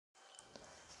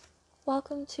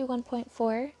Welcome to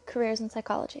 1.4, Careers in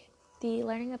Psychology. The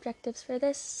learning objectives for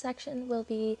this section will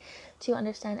be to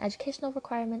understand educational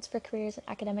requirements for careers in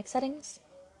academic settings,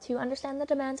 to understand the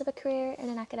demands of a career in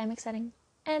an academic setting,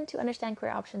 and to understand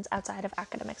career options outside of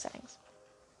academic settings.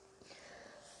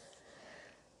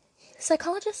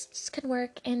 Psychologists can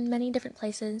work in many different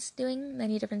places, doing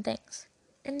many different things.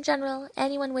 In general,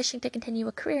 anyone wishing to continue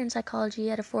a career in psychology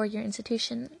at a 4-year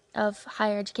institution of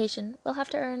higher education will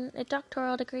have to earn a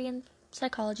doctoral degree in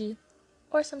psychology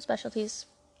or some specialties,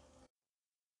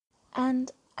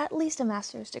 and at least a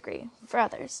master's degree for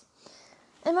others.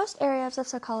 In most areas of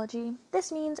psychology,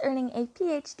 this means earning a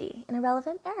PhD in a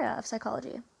relevant area of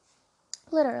psychology.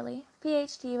 Literally,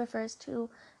 PhD refers to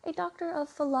a Doctor of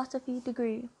Philosophy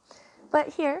degree.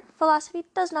 But here, philosophy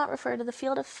does not refer to the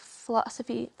field of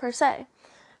philosophy per se.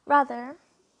 Rather,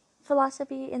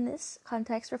 philosophy in this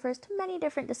context refers to many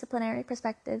different disciplinary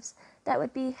perspectives that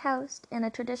would be housed in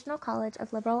a traditional college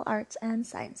of liberal arts and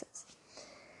sciences.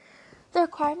 The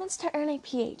requirements to earn a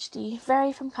PhD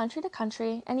vary from country to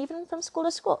country and even from school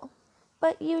to school,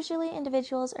 but usually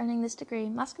individuals earning this degree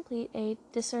must complete a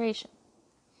dissertation.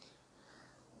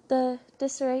 The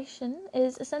dissertation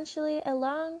is essentially a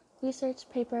long research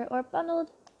paper or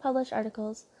bundled published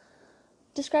articles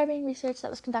describing research that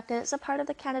was conducted as a part of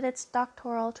the candidate's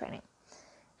doctoral training.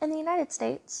 In the United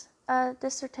States, a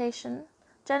dissertation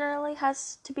generally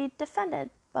has to be defended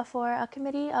before a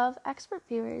committee of expert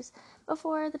viewers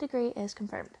before the degree is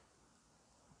confirmed.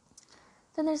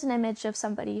 Then there's an image of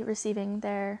somebody receiving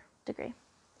their degree.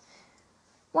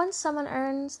 Once someone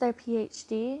earns their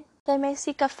PhD, they may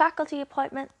seek a faculty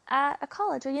appointment at a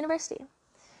college or university.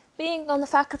 Being on the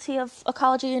faculty of a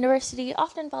college or university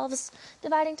often involves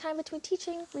dividing time between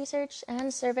teaching, research,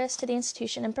 and service to the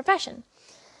institution and profession.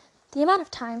 The amount of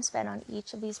time spent on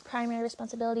each of these primary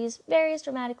responsibilities varies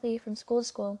dramatically from school to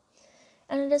school,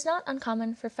 and it is not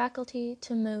uncommon for faculty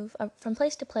to move from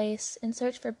place to place in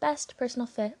search for best personal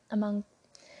fit among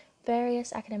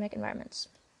various academic environments.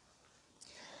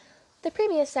 The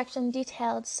previous section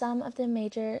detailed some of the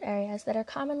major areas that are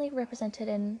commonly represented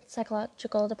in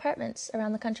psychological departments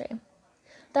around the country.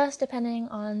 Thus, depending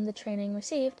on the training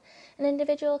received, an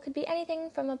individual could be anything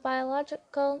from a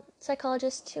biological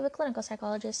psychologist to a clinical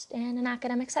psychologist in an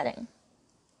academic setting.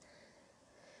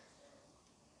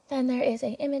 Then there is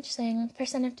an image saying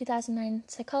percent of 2009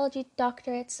 psychology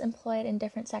doctorates employed in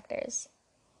different sectors.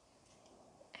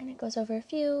 And it goes over a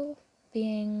few,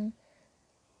 being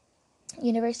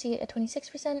university at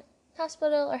 26%,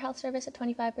 hospital or health service at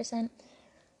 25%,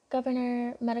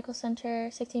 governor, medical center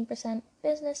 16%,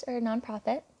 business or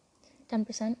nonprofit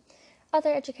 10%,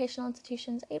 other educational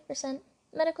institutions 8%,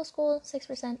 medical school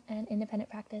 6%, and independent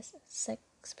practice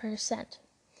 6%.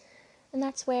 And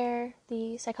that's where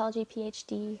the psychology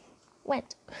PhD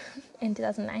went in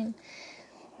 2009.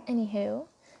 Anywho,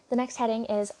 the next heading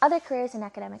is other careers in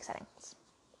academic settings.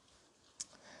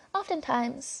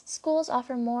 Oftentimes, schools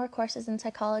offer more courses in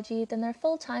psychology than their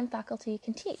full-time faculty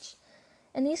can teach.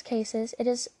 In these cases, it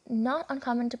is not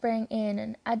uncommon to bring in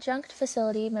an adjunct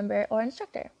facility member or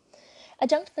instructor.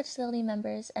 Adjunct facility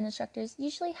members and instructors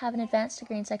usually have an advanced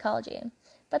degree in psychology,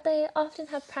 but they often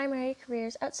have primary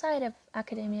careers outside of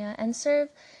academia and serve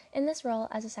in this role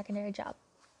as a secondary job.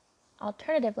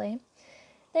 Alternatively,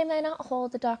 they may not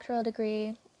hold the doctoral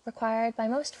degree required by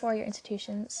most 4-year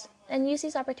institutions and use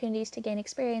these opportunities to gain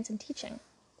experience in teaching.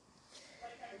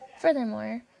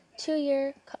 Furthermore,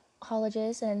 2-year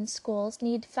colleges and schools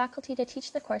need faculty to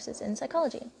teach the courses in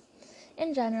psychology.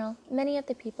 In general, many of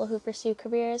the people who pursue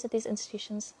careers at these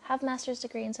institutions have a master's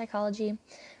degree in psychology,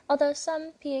 although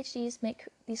some PhDs make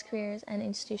these careers and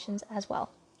institutions as well.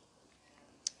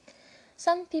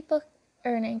 Some people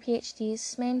earning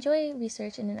PhDs may enjoy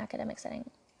research in an academic setting.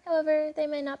 However, they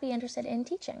may not be interested in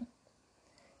teaching.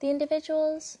 The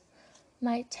individuals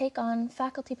might take on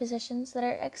faculty positions that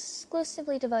are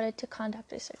exclusively devoted to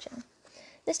conduct researching.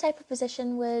 This type of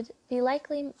position would be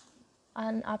likely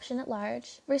an option at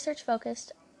large,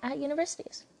 research-focused at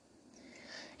universities.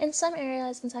 In some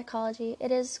areas in psychology,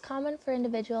 it is common for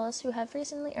individuals who have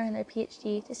recently earned their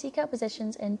PhD to seek out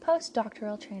positions in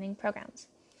postdoctoral training programs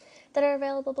that are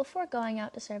available before going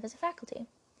out to serve as a faculty.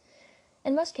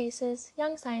 In most cases,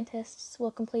 young scientists will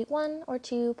complete 1 or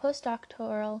 2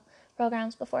 postdoctoral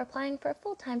programs before applying for a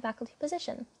full-time faculty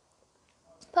position.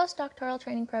 Postdoctoral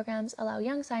training programs allow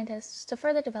young scientists to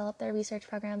further develop their research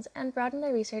programs and broaden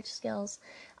their research skills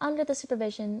under the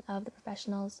supervision of the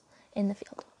professionals in the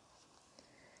field.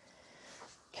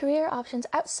 Career options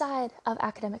outside of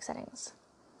academic settings.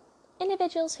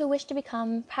 Individuals who wish to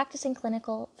become practicing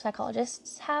clinical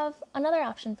psychologists have another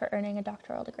option for earning a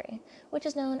doctoral degree, which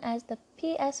is known as the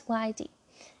PsyD,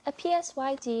 A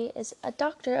PsyD is a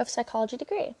Doctor of Psychology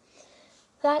degree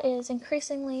that is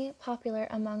increasingly popular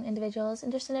among individuals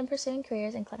interested in pursuing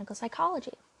careers in clinical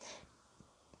psychology.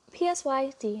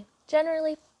 PsyD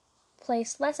generally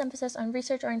place less emphasis on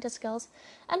research-oriented skills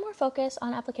and more focus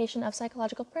on application of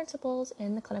psychological principles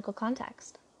in the clinical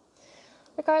context.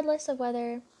 Regardless of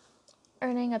whether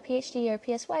earning a PhD or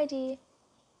PsyD,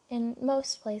 in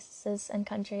most places and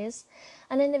countries,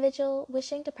 an individual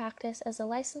wishing to practice as a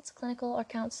licensed clinical or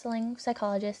counseling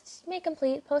psychologist may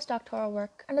complete postdoctoral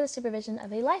work under the supervision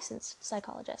of a licensed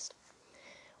psychologist.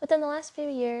 Within the last few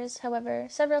years, however,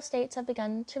 several states have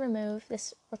begun to remove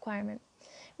this requirement,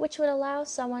 which would allow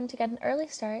someone to get an early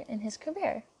start in his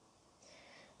career.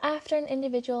 After an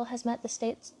individual has met the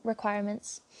state's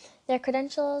requirements, their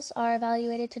credentials are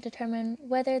evaluated to determine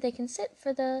whether they can sit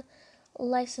for the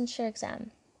licensure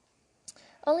exam.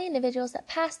 Only individuals that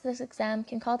pass this exam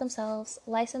can call themselves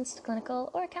licensed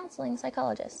clinical or counseling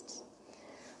psychologists.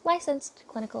 Licensed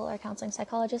clinical or counseling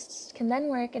psychologists can then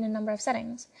work in a number of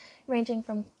settings, ranging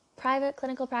from private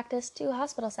clinical practice to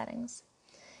hospital settings.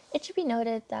 It should be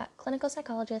noted that clinical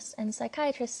psychologists and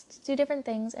psychiatrists do different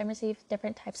things and receive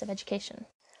different types of education.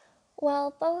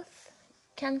 While both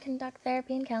can conduct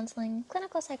therapy and counseling,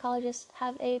 clinical psychologists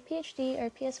have a PhD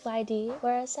or PsyD,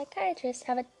 whereas psychiatrists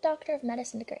have a Doctor of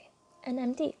Medicine degree, an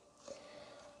MD.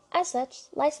 As such,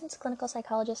 licensed clinical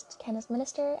psychologists can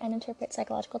administer and interpret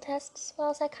psychological tests,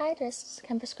 while psychiatrists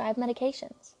can prescribe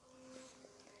medications.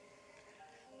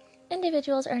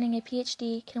 Individuals earning a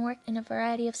PhD can work in a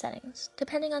variety of settings,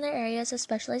 depending on their areas of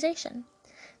specialization.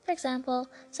 For example,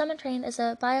 someone trained as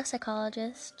a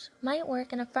biopsychologist might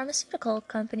work in a pharmaceutical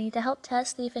company to help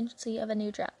test the efficiency of a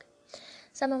new drug.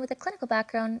 Someone with a clinical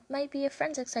background might be a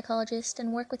forensic psychologist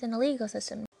and work within the legal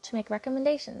system to make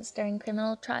recommendations during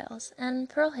criminal trials and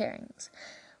parole hearings,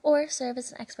 or serve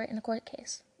as an expert in a court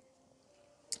case.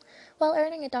 While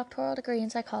earning a doctoral degree in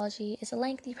psychology is a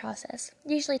lengthy process,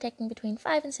 usually taking between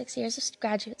 5 and 6 years of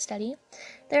graduate study,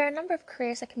 there are a number of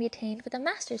careers that can be attained with a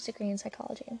master's degree in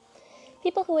psychology.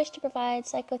 People who wish to provide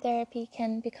psychotherapy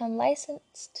can become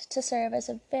licensed to serve as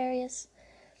various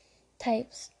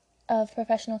types of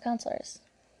professional counselors.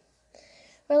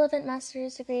 Relevant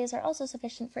master's degrees are also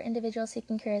sufficient for individuals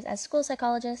seeking careers as school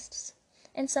psychologists,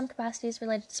 in some capacities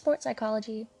related to sports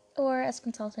psychology, or as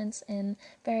consultants in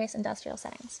various industrial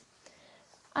settings.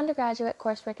 Undergraduate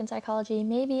coursework in psychology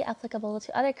may be applicable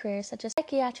to other careers such as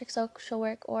psychiatric social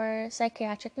work or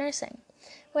psychiatric nursing,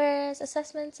 whereas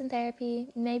assessments and therapy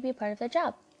may be a part of their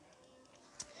job.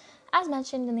 As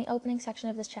mentioned in the opening section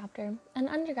of this chapter, an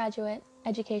undergraduate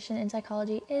education in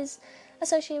psychology is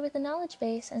associated with a knowledge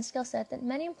base and skill set that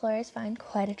many employers find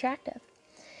quite attractive.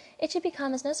 It should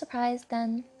become as no surprise,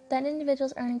 then, that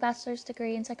individuals earning a bachelor's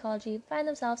degree in psychology find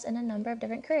themselves in a number of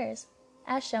different careers,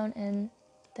 as shown in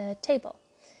the table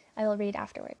I will read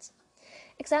afterwards.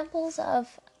 Examples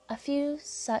of a few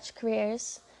such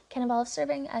careers can involve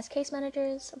serving as case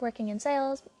managers, working in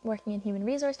sales, working in human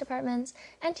resource departments,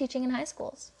 and teaching in high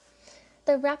schools.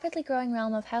 The rapidly growing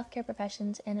realm of healthcare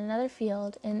professions in another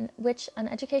field in which an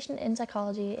education in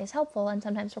psychology is helpful and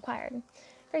sometimes required.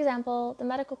 For example, the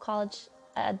Medical College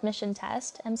Admission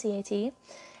Test, MCAT,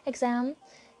 exam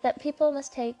that people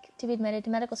must take to be admitted to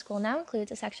medical school now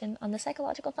includes a section on the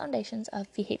psychological foundations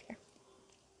of behavior.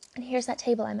 And here's that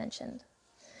table I mentioned.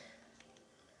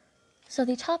 So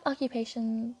the top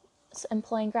occupations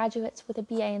employing graduates with a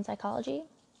BA in psychology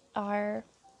are,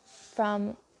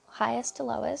 from highest to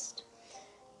lowest,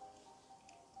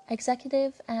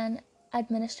 executive and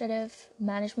administrative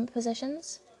management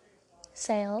positions,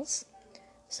 sales,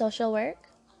 social work,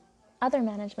 other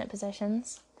management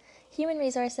positions, human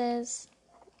resources,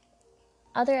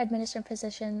 other administrative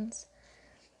positions,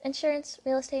 insurance,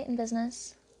 real estate, and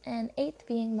business, and 8th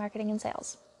being marketing and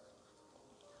sales.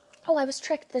 Oh, I was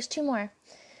tricked. There's 2 more.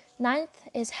 9th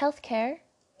is healthcare,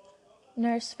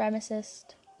 nurse,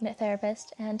 pharmacist,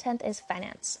 therapist, and 10th is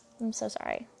finance. I'm so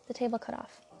sorry. The table cut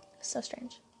off. So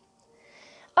strange.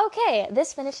 Okay,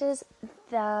 this finishes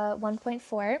the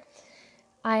 1.4.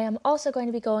 I am also going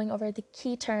to be going over the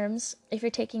key terms. If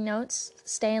you're taking notes,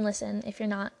 stay and listen. If you're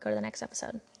not, go to the next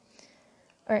episode.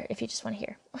 Or if you just want to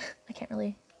hear. I can't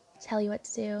really tell you what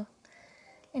to do.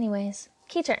 Anyways,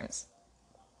 key terms.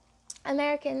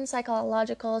 American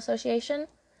Psychological Association,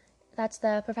 that's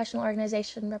the professional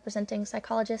organization representing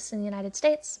psychologists in the United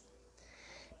States.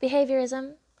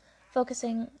 Behaviorism,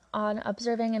 focusing on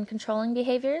observing and controlling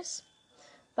behaviors.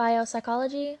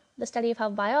 Biopsychology, the study of how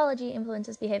biology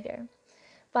influences behavior.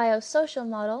 Biosocial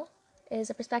model is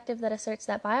a perspective that asserts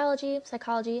that biology,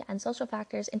 psychology, and social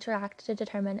factors interact to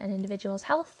determine an individual's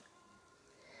health.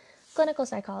 Clinical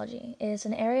psychology is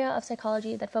an area of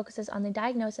psychology that focuses on the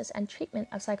diagnosis and treatment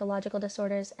of psychological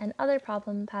disorders and other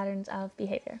problem patterns of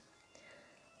behavior.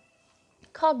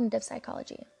 Cognitive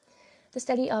psychology, the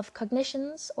study of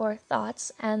cognitions or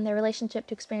thoughts and their relationship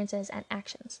to experiences and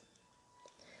actions.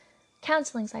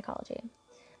 Counseling psychology,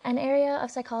 an area of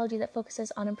psychology that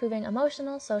focuses on improving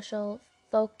emotional, social,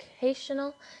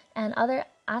 vocational, and other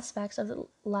aspects of the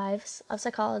lives of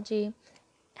psychology,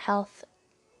 health,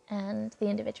 and the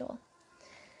individual.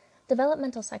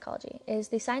 Developmental psychology is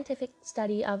the scientific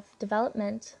study of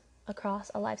development across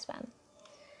a lifespan.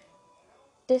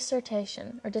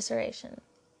 Dissertation,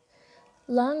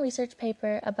 long research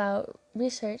paper about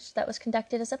research that was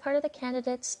conducted as a part of the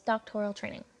candidate's doctoral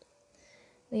training.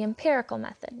 The empirical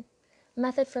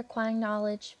method for acquiring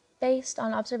knowledge based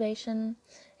on observation,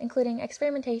 including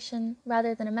experimentation,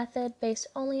 rather than a method based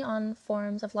only on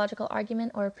forms of logical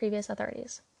argument or previous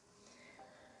authorities.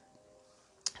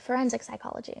 Forensic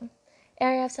psychology,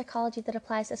 area of psychology that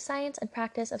applies the science and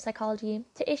practice of psychology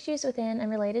to issues within and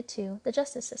related to the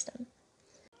justice system.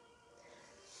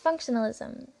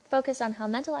 Functionalism, focused on how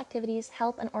mental activities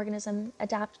help an organism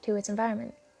adapt to its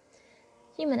environment.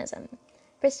 Humanism,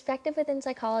 perspective within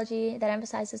psychology that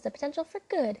emphasizes the potential for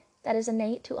good that is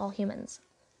innate to all humans.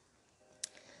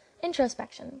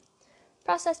 Introspection,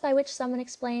 process by which someone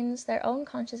explains their own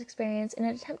conscious experience in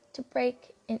an attempt to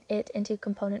break it into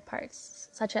component parts,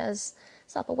 such as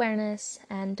self-awareness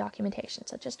and documentation,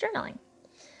 such as journaling.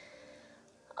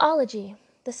 Ology,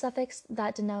 the suffix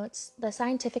that denotes the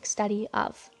scientific study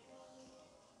of.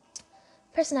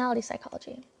 Personality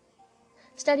psychology,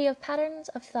 study of patterns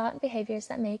of thought and behaviors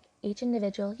that make each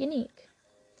individual unique.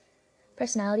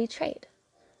 Personality trait,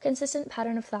 consistent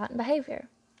pattern of thought and behavior.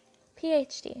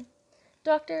 PhD,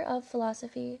 Doctor of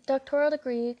Philosophy, doctoral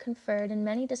degree conferred in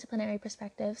many disciplinary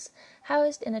perspectives,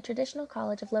 housed in a traditional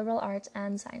college of liberal arts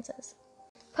and sciences.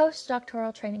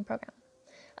 Postdoctoral training program,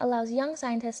 allows young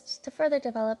scientists to further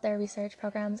develop their research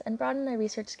programs and broaden their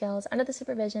research skills under the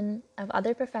supervision of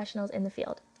other professionals in the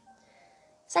field.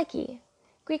 Psyche,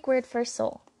 Greek word for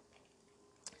soul.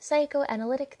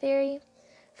 Psychoanalytic theory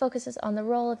focuses on the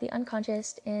role of the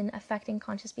unconscious in affecting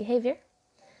conscious behavior.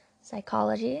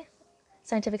 Psychology,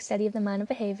 scientific study of the mind and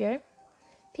behavior.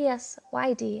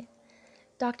 PsyD,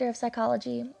 Doctor of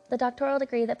Psychology, the doctoral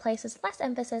degree that places less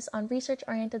emphasis on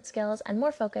research-oriented skills and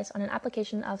more focus on an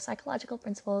application of psychological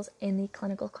principles in the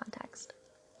clinical context.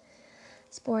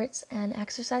 Sports and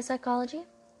exercise psychology,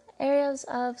 areas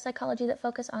of psychology that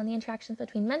focus on the interactions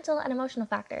between mental and emotional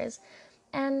factors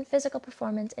and physical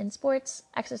performance in sports,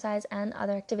 exercise, and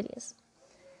other activities.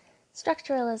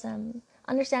 Structuralism,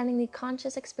 understanding the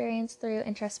conscious experience through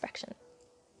introspection.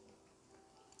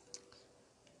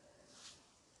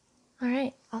 All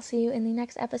right, I'll see you in the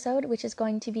next episode, which is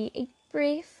going to be a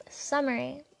brief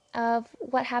summary of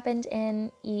what happened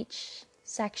in each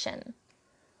section.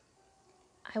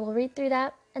 I will read through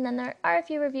that, and then there are a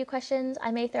few review questions.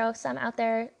 I may throw some out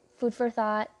there, food for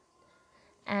thought,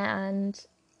 and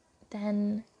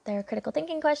then there are critical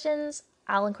thinking questions.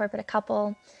 I'll incorporate a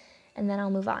couple, and then I'll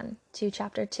move on to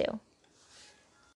chapter 2.